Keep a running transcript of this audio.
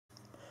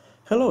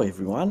Hello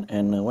everyone,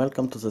 and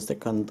welcome to the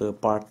second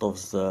part of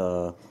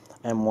the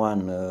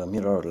M1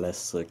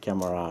 mirrorless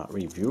camera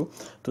review.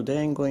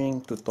 Today I'm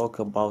going to talk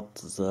about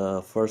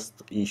the first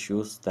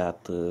issues that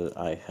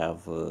I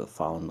have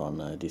found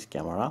on this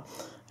camera,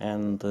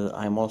 and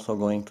I'm also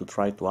going to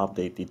try to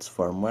update its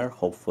firmware.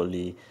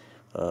 Hopefully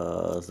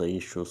the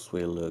issues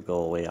will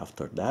go away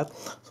after that.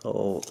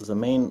 So the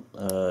main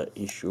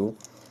issue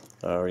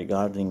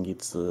regarding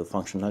its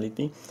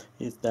functionality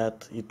is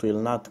that it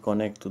will not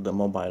connect to the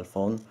mobile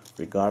phone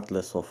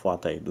regardless of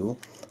what I do.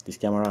 This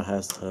camera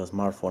has a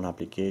smartphone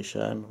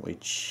application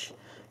which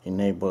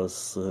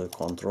enables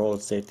control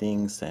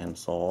settings and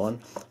so on.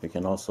 You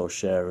can also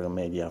share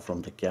media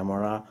from the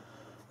camera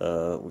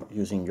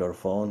using your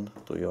phone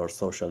to your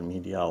social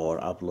media or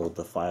upload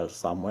the file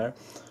somewhere.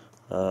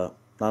 None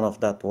of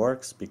that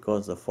works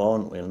because the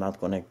phone will not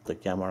connect the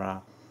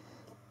camera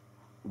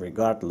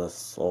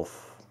regardless of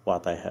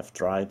what I have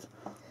tried.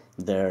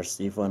 There's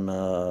even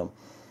a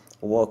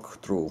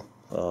walkthrough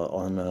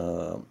on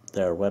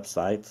their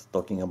website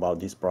talking about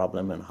this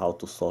problem and how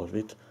to solve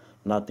it.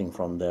 Nothing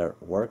from there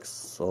works,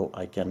 so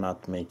I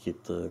cannot make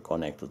it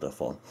connect to the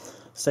phone.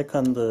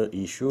 Second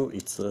issue,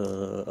 it's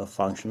a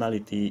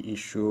functionality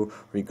issue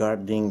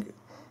regarding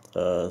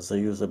the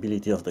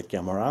usability of the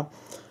camera.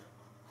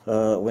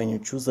 When you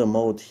choose a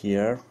mode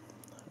here,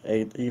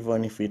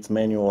 even if it's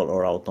manual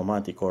or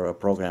automatic or a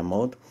program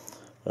mode,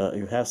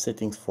 you have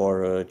settings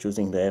for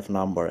choosing the F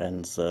number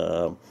and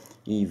the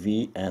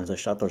EV and the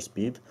shutter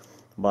speed,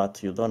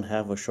 but you don't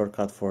have a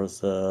shortcut for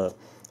the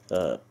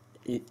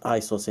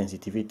ISO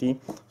sensitivity,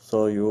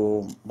 so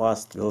you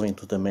must go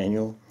into the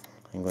menu.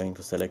 I'm going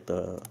to select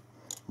a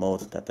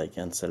mode that I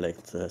can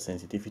select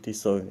sensitivity,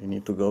 so you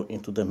need to go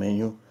into the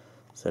menu,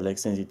 select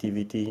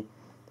sensitivity,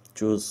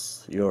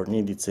 choose your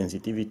needed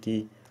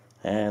sensitivity,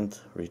 and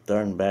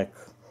return back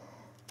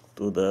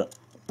to the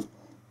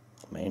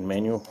main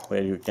menu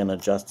where you can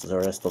adjust the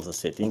rest of the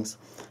settings.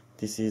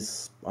 This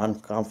is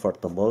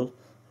uncomfortable.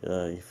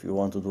 If you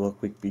want to do a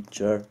quick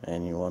picture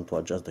and you want to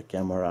adjust the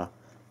camera,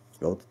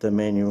 go to the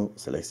menu,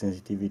 select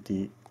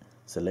sensitivity,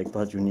 select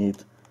what you need,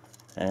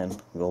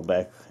 and go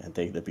back and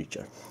take the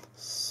picture.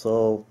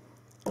 So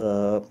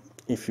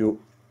if you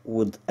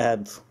would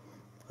add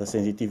a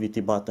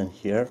sensitivity button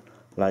here,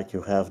 like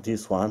you have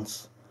these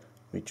ones,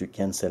 which you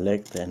can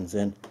select and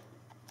then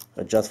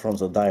adjust from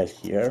the dial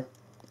here,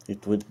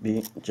 it would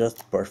be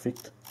just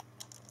perfect.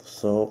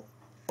 So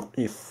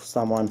if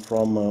someone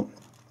from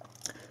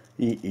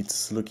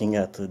it's looking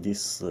at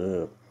this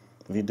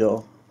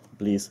video,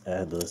 please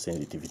add the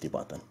sensitivity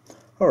button.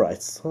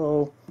 Alright,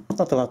 so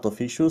not a lot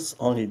of issues,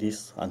 only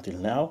this until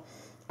now.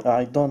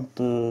 I don't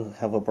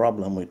have a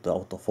problem with the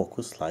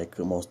autofocus like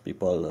most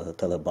people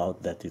tell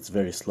about, that it's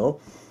very slow.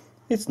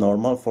 It's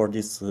normal for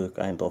this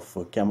kind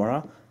of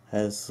camera,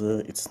 as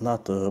it's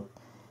not a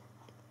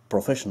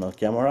professional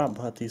camera,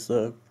 but it's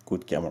a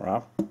good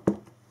camera,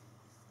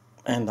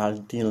 and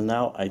until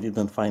now I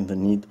didn't find the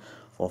need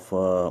of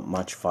a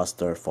much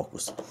faster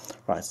focus.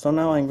 Right, so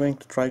now I'm going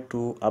to try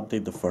to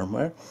update the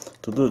firmware.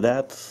 To do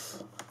that,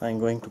 I'm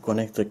going to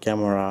connect the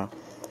camera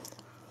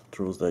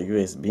through the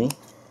USB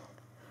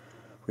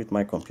with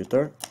my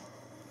computer.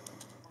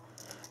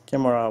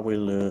 Camera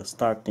will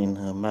start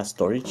in mass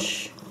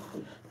storage,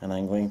 and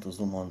I'm going to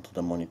zoom onto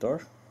the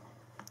monitor.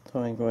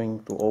 So I'm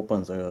going to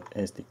open the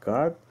SD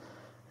card,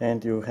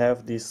 and you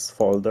have this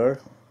folder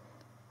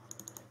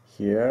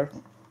here,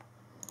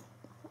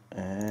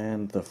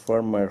 and the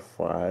firmware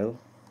file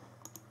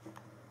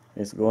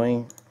is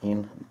going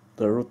in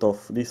the root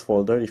of this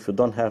folder. If you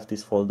don't have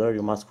this folder,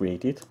 you must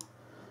create it,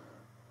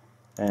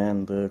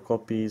 and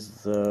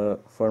copies the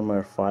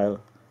firmware file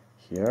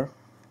here.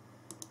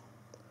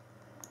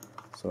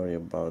 Sorry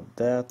about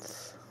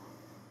that.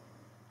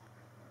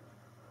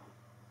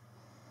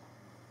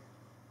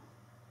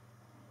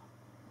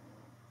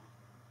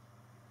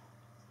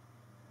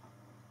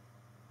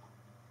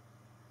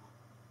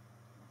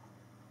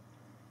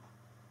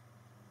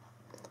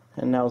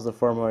 And now the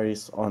firmware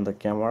is on the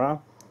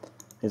camera.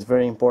 It's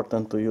very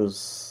important to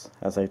use,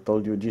 as I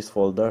told you, this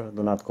folder.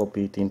 Do not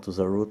copy it into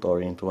the root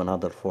or into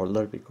another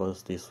folder,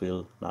 because this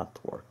will not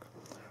work.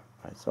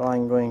 Right, so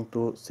I'm going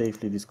to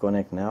safely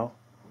disconnect now.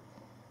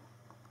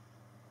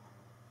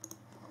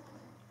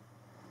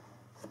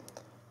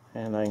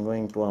 And I'm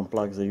going to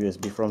unplug the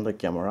USB from the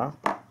camera.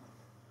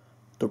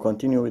 To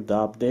continue with the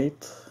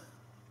update,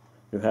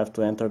 you have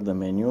to enter the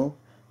menu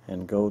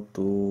and go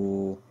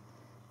to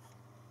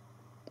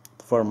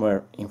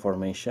firmware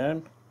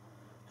information,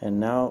 and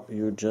now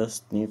you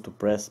just need to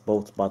press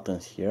both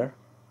buttons here,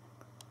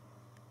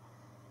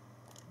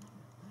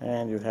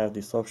 and you have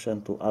this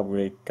option to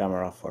upgrade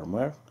camera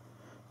firmware.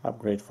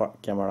 Upgrade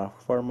camera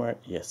firmware,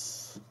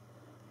 yes.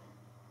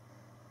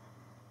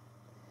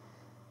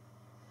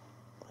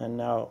 And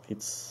now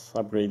it's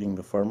upgrading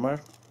the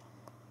firmware,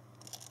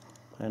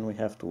 and we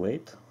have to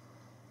wait.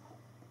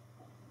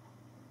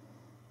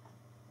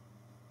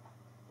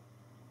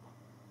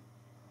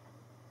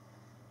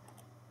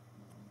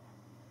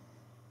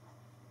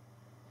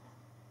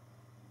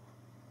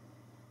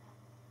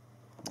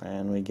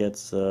 and we get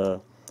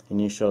the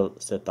initial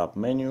setup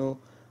menu.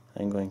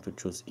 I'm going to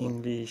choose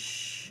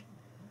English.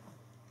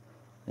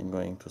 I'm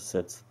going to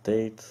set the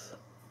date.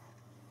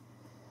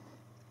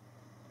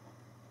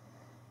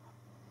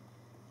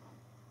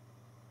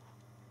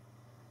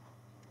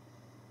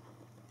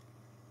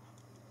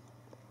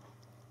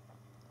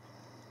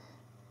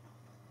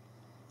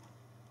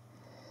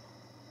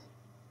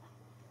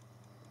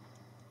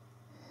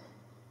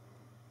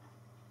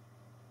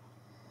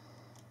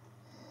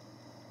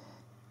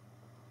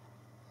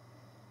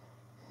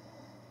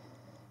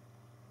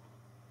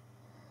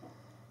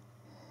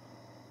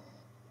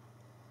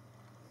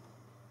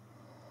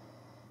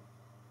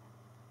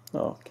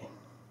 Okay,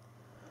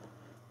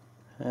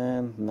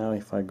 and now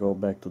if I go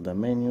back to the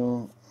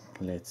menu,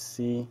 let's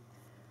see,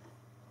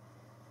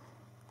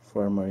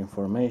 firmware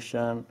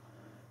information.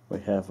 We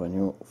have a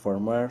new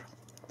firmware,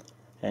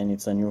 and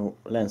it's a new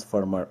lens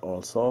firmware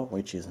also,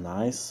 which is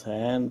nice.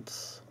 And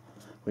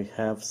we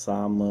have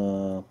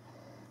some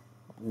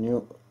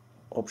new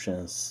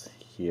options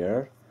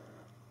here.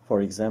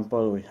 For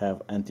example, we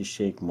have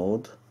anti-shake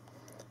mode,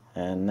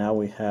 and now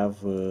we have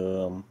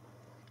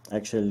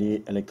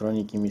actually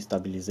electronic image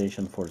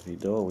stabilization for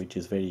video, which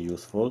is very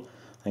useful.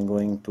 I'm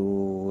going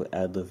to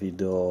add a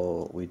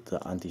video with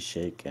the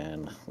anti-shake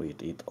and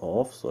with it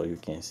off, so you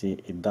can see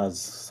it does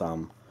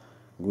some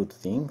good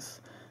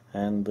things.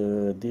 And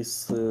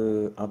this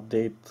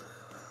update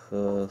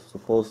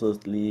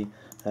supposedly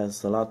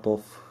has a lot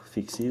of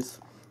fixes.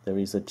 There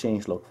is a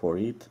changelog for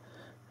it,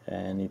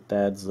 and it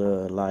adds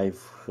a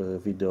live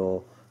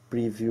video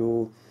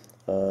preview.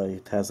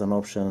 It has an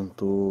option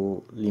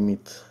to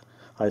limit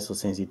ISO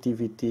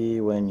sensitivity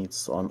when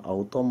it's on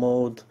auto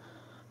mode.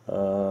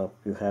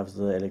 You have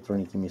the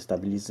electronic image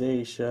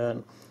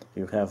stabilization,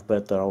 you have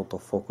better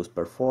autofocus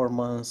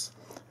performance,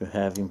 you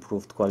have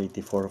improved quality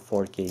for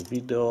 4K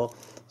video.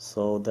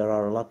 So there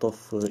are a lot of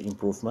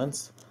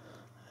improvements,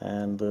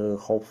 and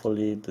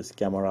hopefully this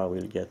camera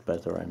will get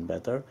better and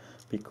better,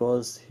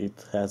 because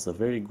it has a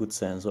very good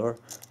sensor,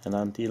 and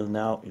until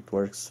now it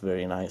works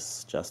very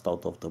nice just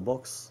out of the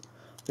box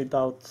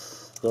without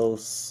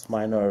those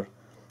minor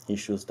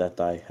issues that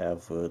I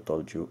have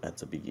told you at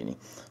the beginning.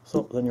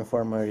 So the new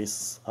firmware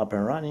is up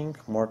and running,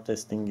 more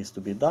testing is to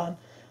be done,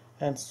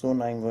 and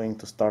soon I'm going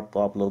to start to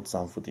upload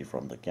some footage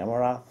from the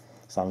camera,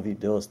 some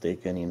videos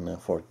taken in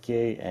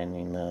 4K and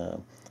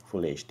in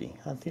Full HD.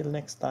 Until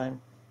next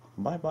time,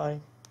 bye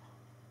bye.